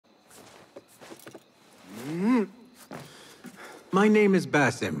My name is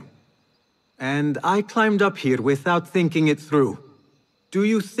BASIM, and I climbed up here without thinking it through. Do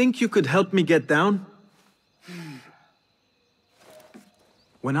you think you could help me get down?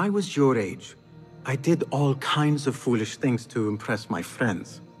 When I was your age, I did all kinds of foolish things to impress my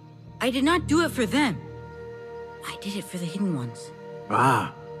friends. I did not do it for them. I did it for the Hidden Ones.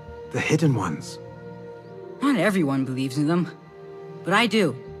 Ah, the Hidden Ones. Not everyone believes in them, but I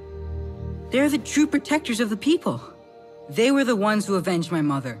do. They're the true protectors of the people. They were the ones who avenged my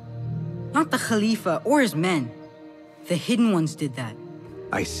mother. Not the Khalifa or his men. The Hidden Ones did that.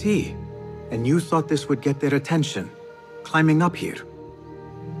 I see. And you thought this would get their attention, climbing up here.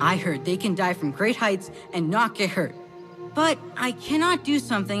 I heard they can die from great heights and not get hurt. But I cannot do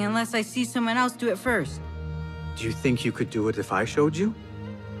something unless I see someone else do it first. Do you think you could do it if I showed you?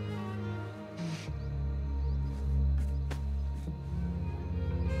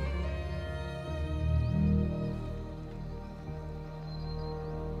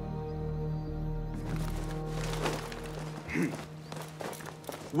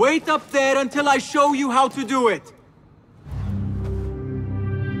 Wait up there until I show you how to do it!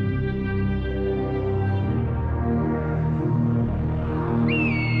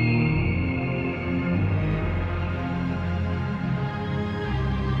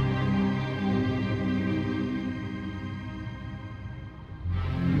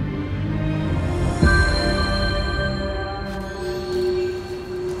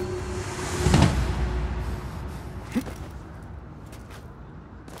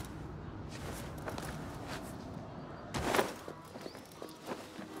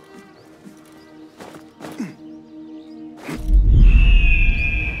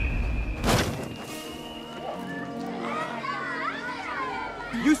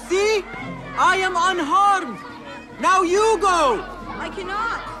 You see? I am unharmed! Now you go! I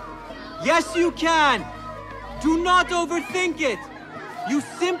cannot! Yes, you can! Do not overthink it! You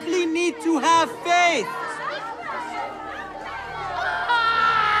simply need to have faith!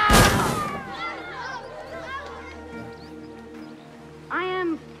 I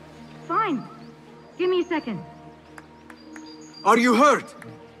am fine. Give me a second. Are you hurt?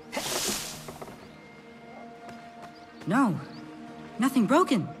 No. Nothing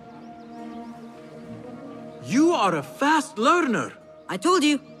broken. You are a fast learner. I told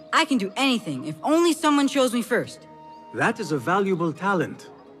you, I can do anything if only someone shows me first. That is a valuable talent.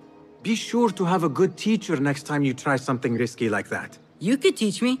 Be sure to have a good teacher next time you try something risky like that. You could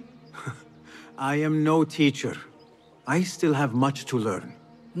teach me. I am no teacher. I still have much to learn.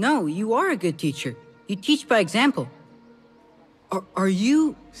 No, you are a good teacher. You teach by example. Are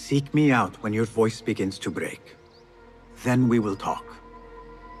you... Seek me out when your voice begins to break. Then we will talk.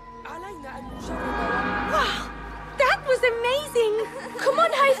 Wow! That was amazing! Come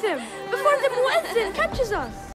on, Hytham! Before the Muezzin catches us!